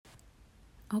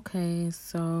Okay,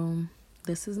 so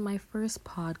this is my first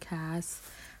podcast.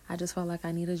 I just felt like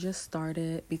I need to just start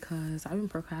it because I've been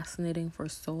procrastinating for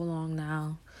so long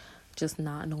now, just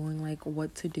not knowing like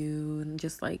what to do and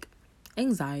just like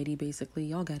anxiety basically.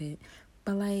 Y'all get it.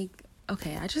 But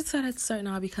okay, I just said I'd start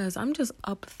now because I'm just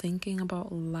up thinking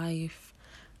about life.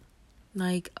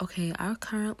 Okay, I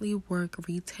currently work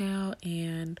retail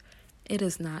and it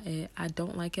is not it. I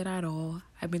don't like it at all.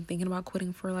 I've been thinking about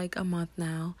quitting for like a month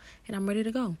now and I'm ready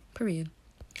to go, period.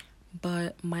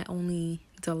 But my only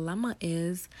dilemma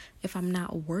is if I'm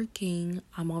not working,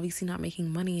 I'm obviously not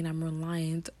making money and I'm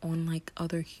reliant on like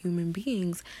other human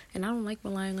beings. And I don't like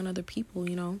relying on other people.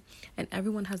 And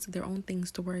everyone has their own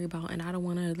things to worry about. And I don't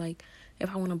want to if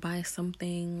I want to buy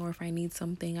something or if I need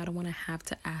something, I don't want to have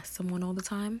to ask someone all the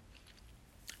time.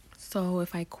 So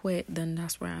if I quit, then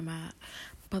that's where I'm at.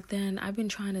 But then I've been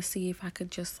trying to see if I could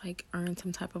just earn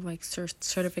some type of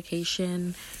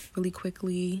certification really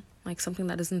quickly, like something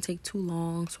that doesn't take too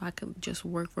long so I could just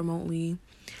work remotely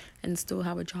and still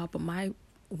have a job. But my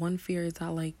one fear is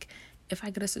that if I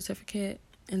get a certificate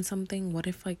in something, what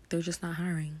if they're just not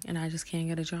hiring and I just can't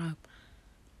get a job?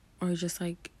 Or just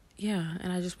and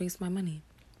I just waste my money.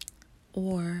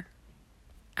 Or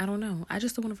I don't know. I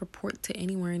just don't want to report to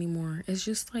anywhere anymore. It's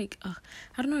just I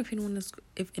don't know if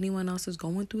anyone else is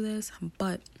going through this,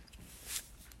 but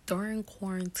during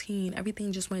quarantine,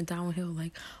 everything just went downhill.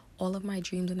 All of my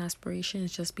dreams and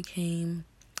aspirations just became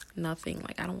nothing.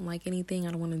 I don't like anything.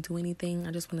 I don't want to do anything.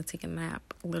 I just want to take a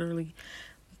nap, literally.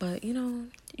 But you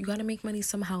got to make money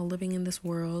somehow living in this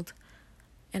world.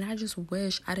 And I just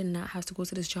wish I did not have to go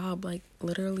to this job.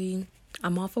 Literally,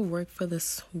 I'm off of work for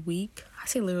this week. I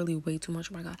say literally way too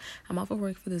much. Oh my God. I'm off of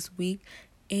work for this week.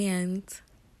 And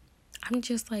I'm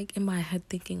just in my head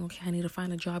thinking, okay, I need to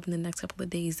find a job in the next couple of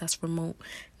days that's remote,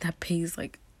 that pays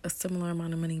a similar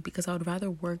amount of money. Because I would rather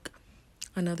work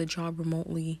another job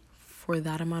remotely for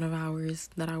that amount of hours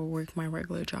that I would work my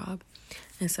regular job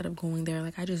instead of going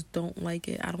there. I just don't like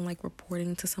it. I don't like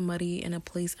reporting to somebody in a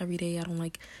place every day. I don't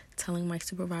like telling my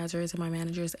supervisors and my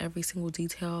managers every single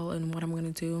detail and what I'm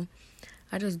going to do.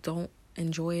 I just don't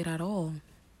enjoy it at all.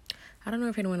 I don't know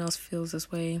if anyone else feels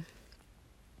this way.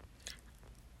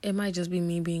 It might just be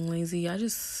me being lazy. I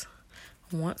just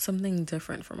want something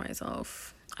different for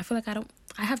myself. I feel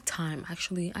I have time,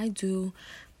 actually. I do,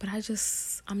 but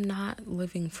I'm not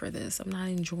living for this. I'm not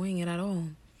enjoying it at all.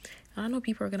 And I know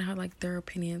people are going to have their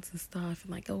opinions and stuff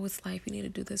and oh, it's life. You need to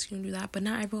do this, you need to do that. But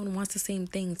not everyone wants the same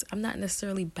things. I'm not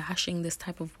necessarily bashing this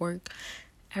type of work.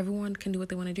 Everyone can do what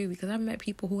they want to do because I've met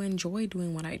people who enjoy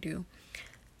doing what I do.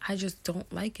 I just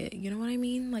don't like it. You know what I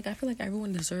mean? I feel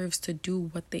everyone deserves to do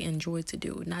what they enjoy to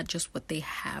do, not just what they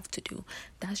have to do.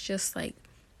 That's just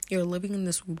you're living in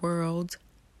this world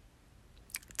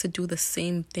to do the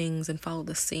same things and follow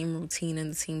the same routine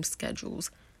and the same schedules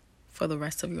for the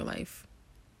rest of your life.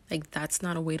 That's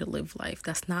not a way to live life.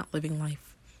 That's not living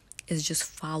life. It's just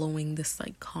following this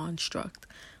construct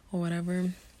or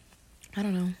whatever. I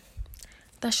don't know.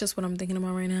 That's just what I'm thinking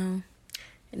about right now.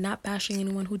 Not bashing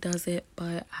anyone who does it,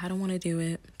 but I don't want to do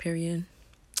it, period.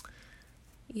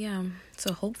 Yeah,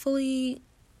 so hopefully,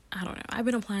 I don't know. I've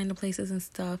been applying to places and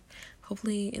stuff.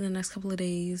 Hopefully in the next couple of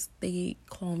days, they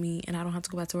call me and I don't have to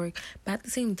go back to work. But at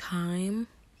the same time,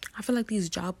 I feel these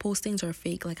job postings are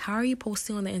fake. How are you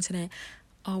posting on the internet,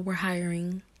 oh, we're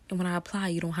hiring, and when I apply,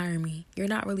 you don't hire me? You're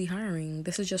not really hiring.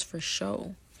 This is just for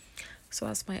show. So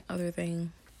that's my other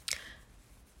thing.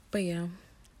 But yeah.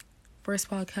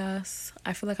 First podcast.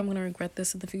 I feel I'm going to regret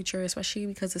this in the future, especially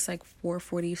because it's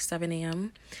 4:47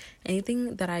 a.m.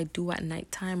 Anything that I do at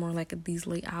nighttime or these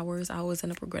late hours, I always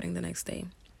end up regretting the next day.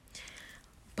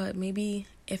 But maybe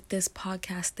if this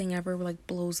podcast thing ever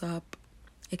blows up,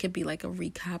 it could be a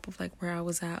recap of where I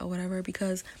was at or whatever,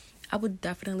 because I would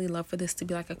definitely love for this to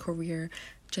be a career,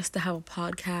 just to have a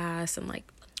podcast and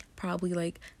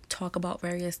probably talk about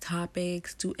various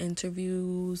topics, do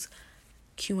interviews,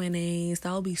 Q&As.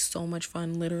 That would be so much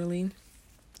fun, literally.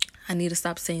 I need to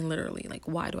stop saying literally.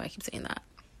 Why do I keep saying that?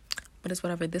 But it's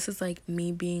whatever. This is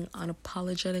me being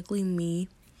unapologetically me.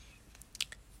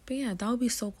 But yeah, that would be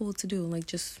so cool to do.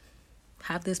 Just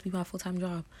have this be my full-time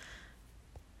job.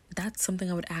 That's something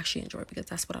I would actually enjoy because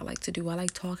that's what I like to do. I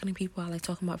like talking to people. I like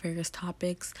talking about various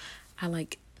topics. I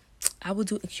would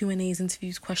do Q&As,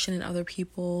 interviews, questioning other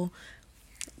people,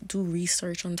 do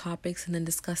research on topics and then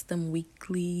discuss them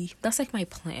weekly. That's my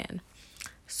plan.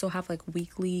 So have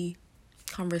weekly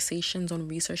conversations on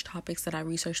research topics that I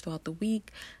researched throughout the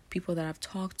week, people that I've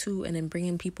talked to, and then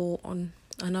bringing people on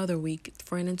another week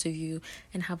for an interview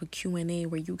and have a Q&A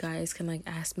where you guys can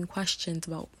ask me questions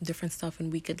about different stuff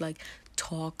and we could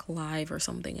talk live or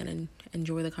something and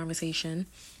enjoy the conversation.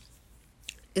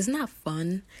 Isn't that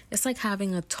fun? It's like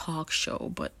having a talk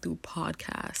show, but through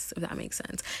podcasts, if that makes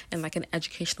sense. And like an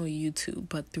educational YouTube,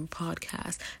 but through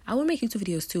podcasts. I would make YouTube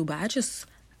videos too, but I just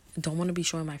don't want to be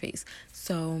showing my face.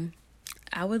 So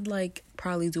I would like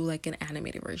probably do like an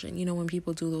animated version. You know, when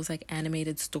people do those like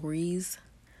animated stories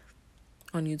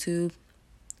on YouTube,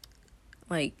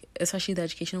 like especially the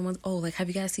educational ones. Oh, like have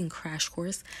you guys seen Crash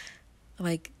Course?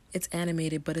 Like it's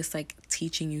animated, but it's like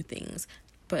teaching you things.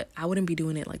 But I wouldn't be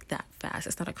doing it like that fast.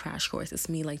 It's not a crash course. It's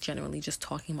me like generally just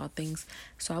talking about things.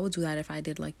 So I would do that if I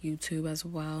did like YouTube as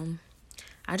well.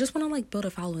 I just want to like build a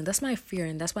following. That's my fear.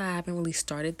 And that's why I haven't really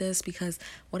started this, because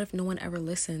what if no one ever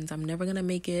listens? I'm never going to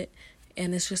make it.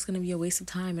 And it's just going to be a waste of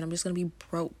time. And I'm just going to be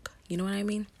broke. You know what I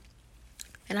mean?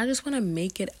 And I just want to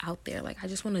make it out there. Like I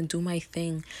just want to do my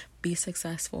thing, be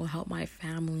successful, help my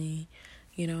family.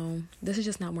 You know, this is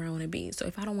just not where I want to be. So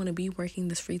if I don't want to be working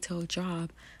this retail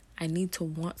job, I need to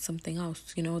want something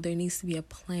else. You know, there needs to be a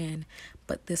plan,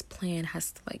 but this plan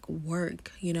has to like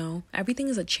work. You know, everything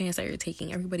is a chance that you're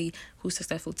taking. Everybody who's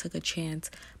successful took a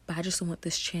chance, but I just don't want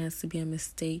this chance to be a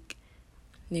mistake.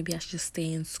 Maybe I should just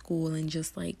stay in school and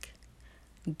just like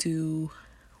do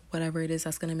whatever it is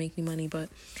that's gonna make me money. But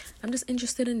I'm just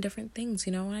interested in different things,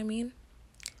 you know what I mean?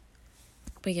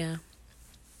 But yeah,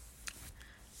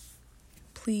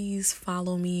 please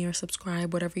follow me or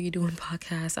subscribe, whatever you do in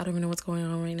podcasts. I don't even know what's going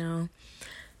on right now.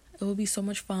 It will be so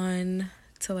much fun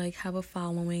to like have a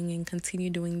following and continue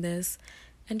doing this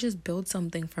and just build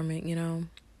something from it, you know.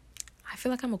 I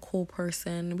feel like I'm a cool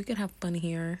person. We could have fun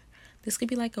here. This could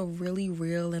be like a really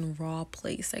real and raw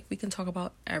place. Like we can talk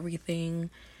about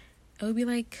everything. It would be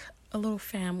like a little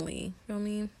family. You know what I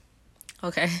mean?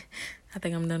 Okay. I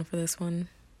think I'm done for this one.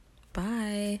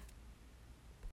 Bye.